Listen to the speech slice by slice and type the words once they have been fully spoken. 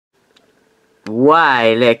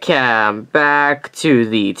Welcome back to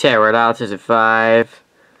the Pterodactyl 5.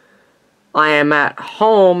 I am at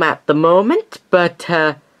home at the moment, but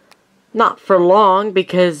not for long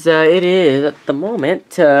because it is at the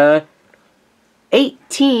moment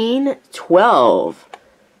 18:12.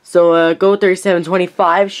 So Go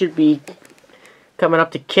 3725 should be coming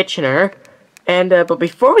up to Kitchener. And but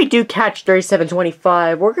before we do catch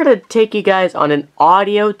 3725, we're gonna take you guys on an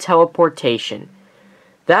audio teleportation.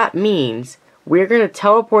 That means we're going to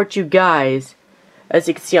teleport you guys, as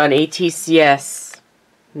you can see on ATCS,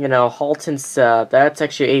 you know, Halton's, that's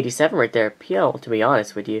actually 87 right there, PL, to be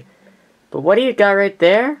honest with you. But what do you got right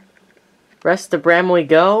there? Rest of Bramley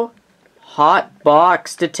Go, Hot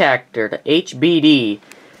Box Detector, the HBD.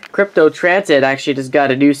 Crypto Transit actually just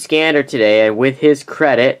got a new scanner today, and with his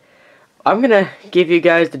credit, I'm going to give you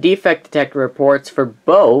guys the defect detector reports for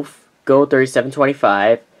both Go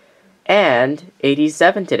 3725 and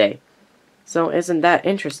 87 today. So isn't that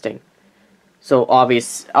interesting? So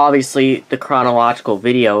obviously the chronological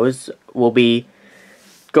videos will be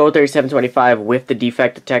Go 3725 with the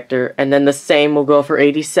defect detector, and then the same will go for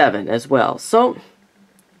 87 as well. So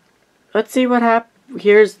let's see what happens.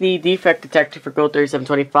 Here's the defect detector for Go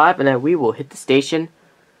 3725, and then we will hit the station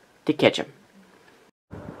to catch him.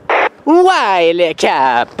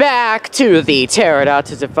 Welcome back to the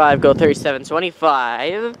Pterodactyl 5. Go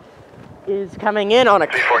 3725 is coming in on a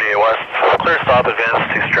 348 West. Clear stop,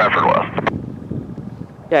 advance to Stratford West.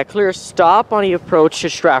 Yeah, clear stop on the approach to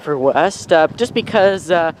Stratford West. Just because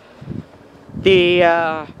the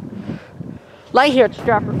light here at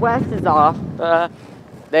Stratford West is off.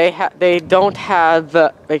 They don't have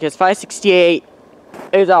because 568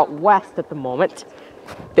 is out west at the moment.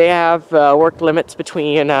 They have work limits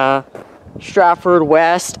between Stratford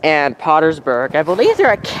West and Pottersburg. I believe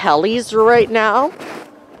they're at Kelly's right now.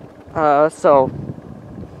 So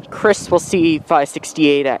Chris will see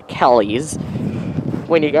 568 at Kelly's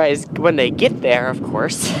when they get there, of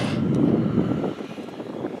course.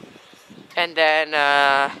 And then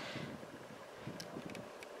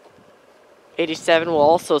 87 will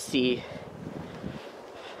also see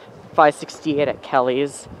 568 at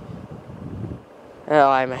Kelly's. Oh,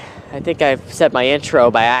 I think I've said my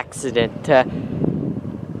intro by accident,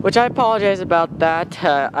 which I apologize about that.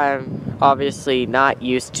 I'm obviously not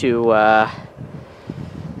used to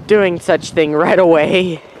doing such thing right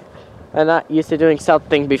away. I'm not used to doing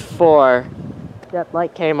something before that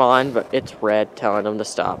light came on, but it's red telling them to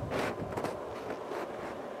stop.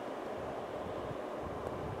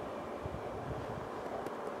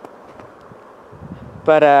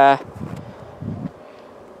 But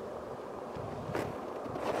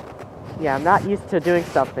yeah, I'm not used to doing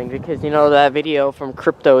something because, you know, that video from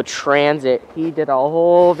Crypto Transit, he did a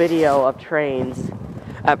whole video of trains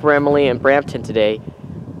at Bramley and Brampton today,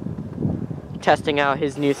 testing out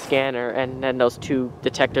his new scanner, and then those two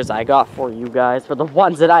detectors I got for you guys, for the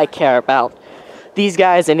ones that I care about. These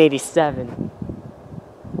guys in 87.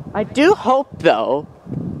 I do hope, though,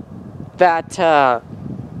 that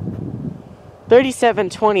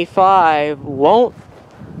 3725 won't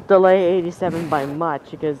delay 87 by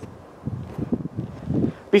much, because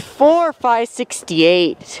before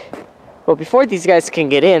 568, well, before these guys can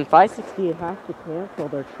get in, 568 has to cancel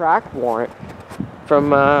their track warrant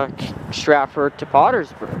from Stratford to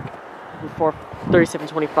Pottersburg before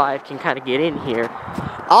 3725 can kind of get in here.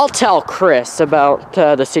 I'll tell Chris about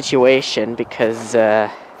the situation because,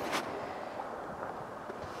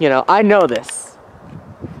 you know, I know this.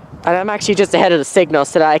 And I'm actually just ahead of the signal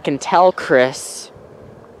so that I can tell Chris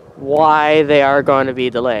why they are going to be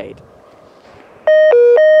delayed.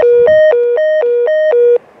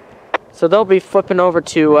 So they'll be flipping over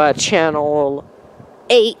to channel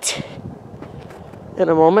 8 in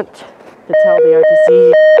a moment to tell the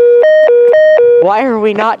RTC why are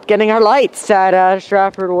we not getting our lights at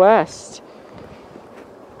Stratford West.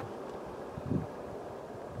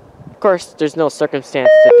 Of course, there's no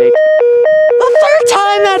circumstance that they... The third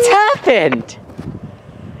time that's happened!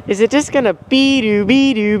 Is it just gonna be-doo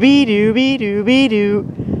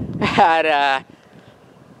at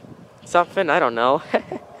something? I don't know.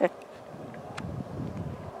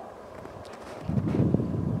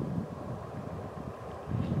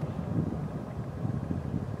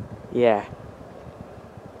 Yeah.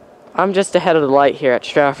 I'm just ahead of the light here at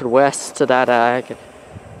Stratford West so that I can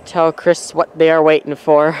tell Chris what they are waiting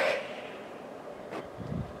for.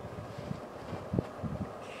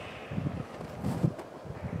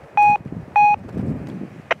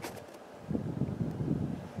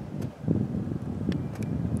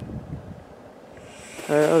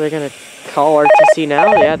 Oh, they're gonna call RTC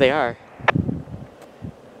now? Yeah, they are.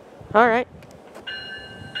 Alright.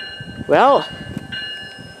 Well,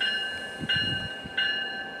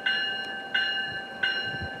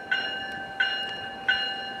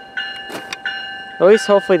 at least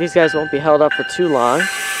hopefully these guys won't be held up for too long.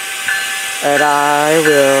 And I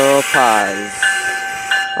will pause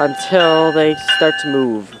until they start to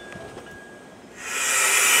move.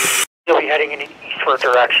 You'll be heading in an eastward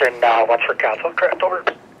direction once we're canceled, correct? Over.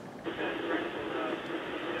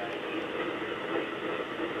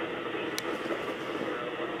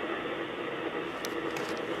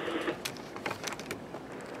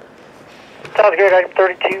 Sounds good, item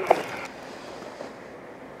 32.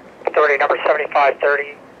 Authority number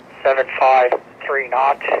 7530, 753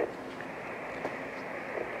 knots.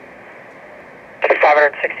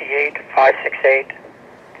 568, 568,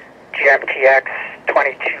 GMTX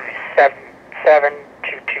 2277,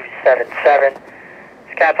 2277.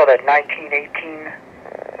 It's canceled at 1918,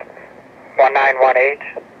 1918.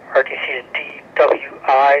 RTC is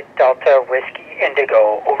DWI Delta Whiskey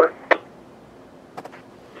Indigo, over.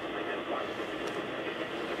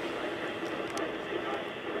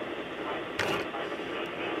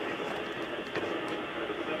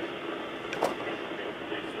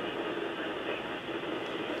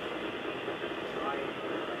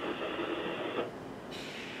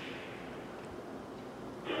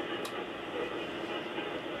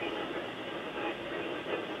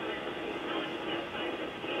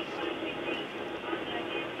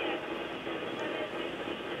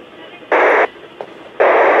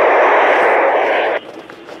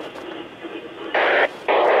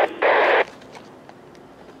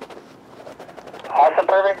 Awesome,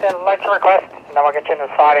 perfect. Then lights request, and then we'll get you in the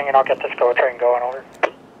siding, and I'll get this GO train going, over.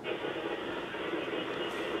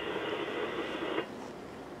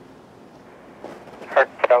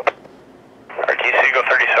 No. RTC, go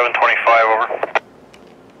 3725, over.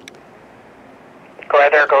 Go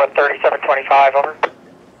ahead there, go at 3725, over.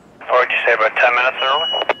 What would you say, about 10 minutes there, over?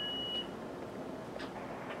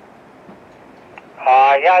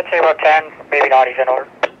 Yeah, I'd say about 10, maybe not even, over.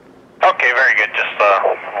 Okay, very good. Just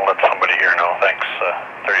let somebody here know. Thanks.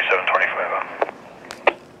 3725.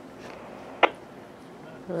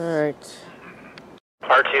 Alright.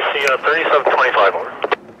 RTC 3725, over.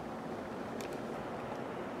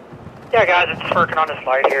 Yeah, guys, it's just working on this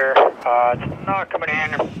light here. It's not coming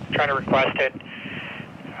in. I'm trying to request it.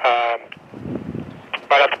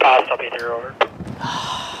 Right up the pass, I'll be through, over.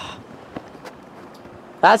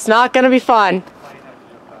 That's not gonna be fun.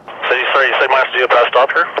 So you said you might have to do a pass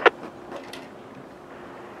stop here?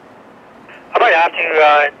 I might have to,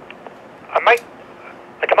 am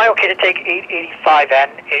I okay to take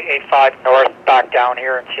 885N, 885 north back down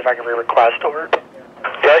here and see if I can re-request, over?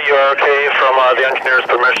 Yeah, you are okay from the engineer's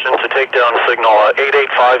permission to take down signal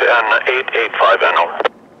 885N, 885N, over.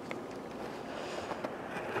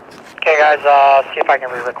 Okay, guys, see if I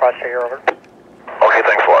can re-request here, over. Okay,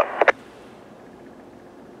 thanks a lot.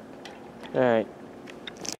 Alright.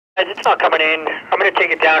 Guys, it's not coming in. I'm going to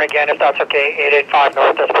take it down again if that's okay. 885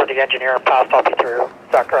 north, that's for the engineer, and pass I'll be through.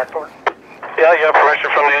 Is that correct, over? Yeah, you have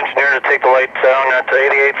permission from the engineer to take the light down at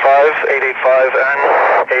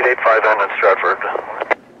 885N, 885N in Stratford.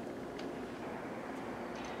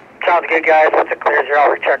 Sounds good, guys. Once it clears here,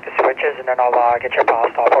 I'll recheck the switches, and then I'll get your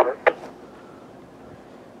pass off, over.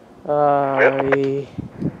 I'll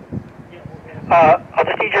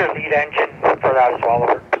just need your lead engine for that as well,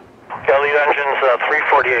 over. Yeah, lead engine's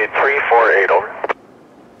 348, 348, over.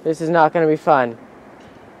 This is not gonna be fun.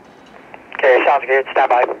 Okay, sounds good. Stand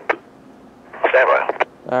by. Stand by.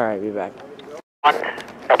 Alright, be back.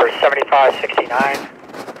 Number 7569,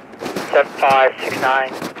 7569,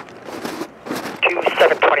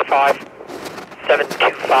 2725,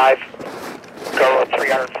 725, go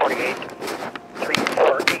 348,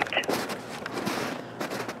 348.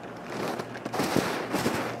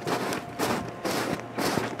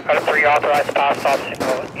 Item 3 authorized pass stop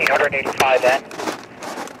signal 885N,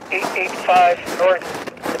 885 north,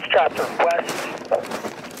 Stratford west.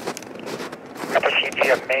 Proceed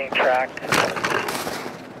via main track.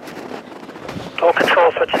 Dual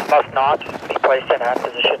control switches must not be placed in hand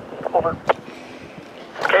position. Over.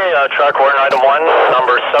 Okay, track warrant item 1,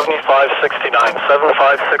 number 7569,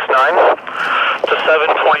 7569 to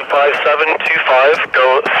 725, 725,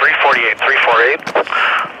 go 348, 348.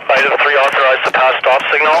 Item 3 authorized to pass stop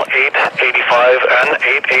signal 885N,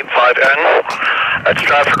 885N at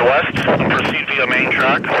Stratford West. Proceed via main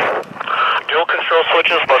track. Dual control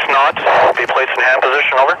switches must not be placed in hand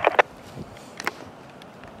position, over.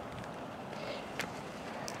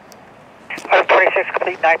 Item 26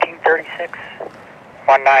 complete 1936,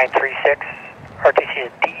 1936. RTC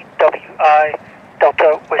is DWI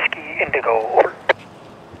Delta Whiskey Indigo, over.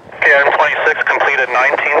 Okay, item 26 completed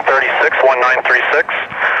 1936, 1936.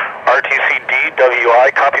 RTC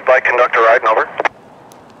DWI, copied by conductor ride, over.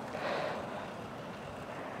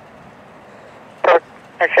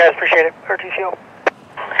 Thanks guys, appreciate it. RTCO.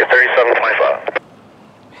 Okay, 3725.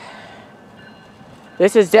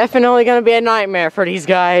 This is definitely going to be a nightmare for these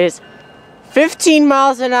guys. 15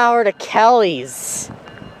 miles an hour to Kelly's.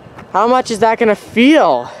 How much is that going to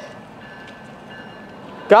feel?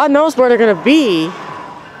 God knows where they're going to be.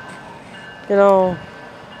 You know,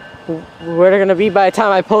 where they're going to be by the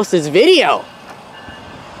time I post this video.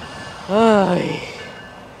 Ay,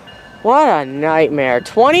 what a nightmare.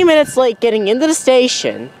 20 minutes late getting into the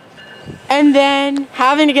station. And then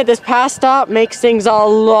having to get this pass stop makes things a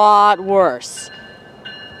lot worse.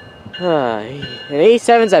 An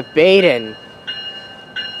 87's at Baden.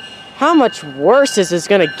 How much worse is this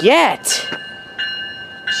gonna get?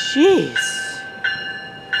 Jeez.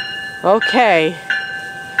 Okay.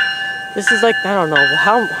 This is like, I don't know,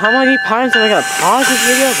 how many times am I gonna pause this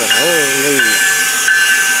video? But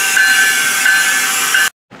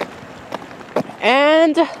holy.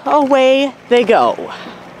 And away they go.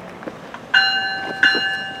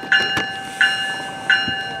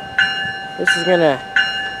 This is gonna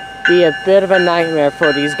be a bit of a nightmare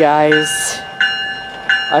for these guys.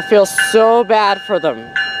 I feel so bad for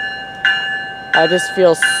them. I just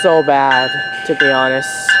feel so bad, to be honest.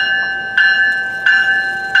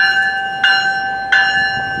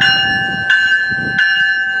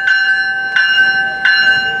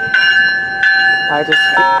 I just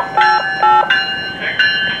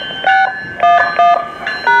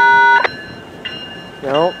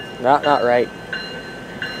feel... No, not right.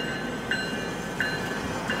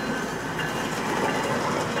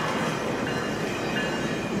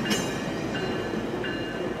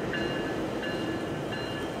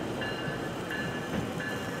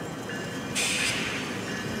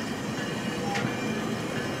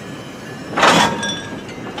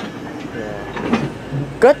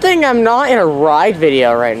 Good thing I'm not in a ride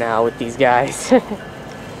video right now with these guys.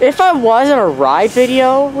 If I was in a ride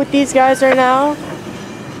video with these guys right now,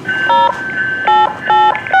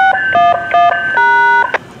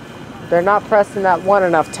 they're not pressing that one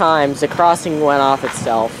enough times. The crossing went off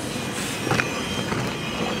itself.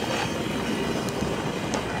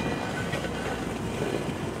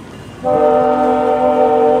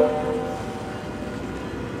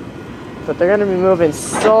 But they're gonna be moving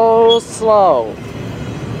so slow.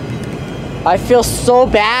 I feel so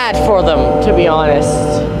bad for them, to be honest.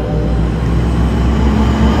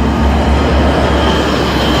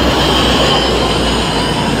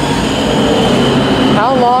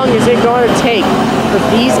 How long is it going to take for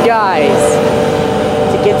these guys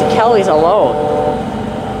to get to Kelly's alone?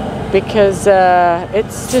 Because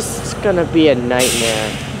it's just gonna be a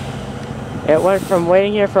nightmare. It went from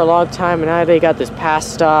waiting here for a long time and now they got this pass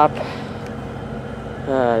stop.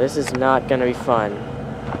 This is not gonna be fun.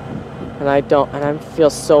 And I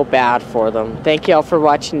feel so bad for them. Thank you all for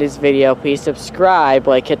watching this video. Please subscribe,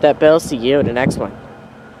 like, hit that bell. See you in the next one.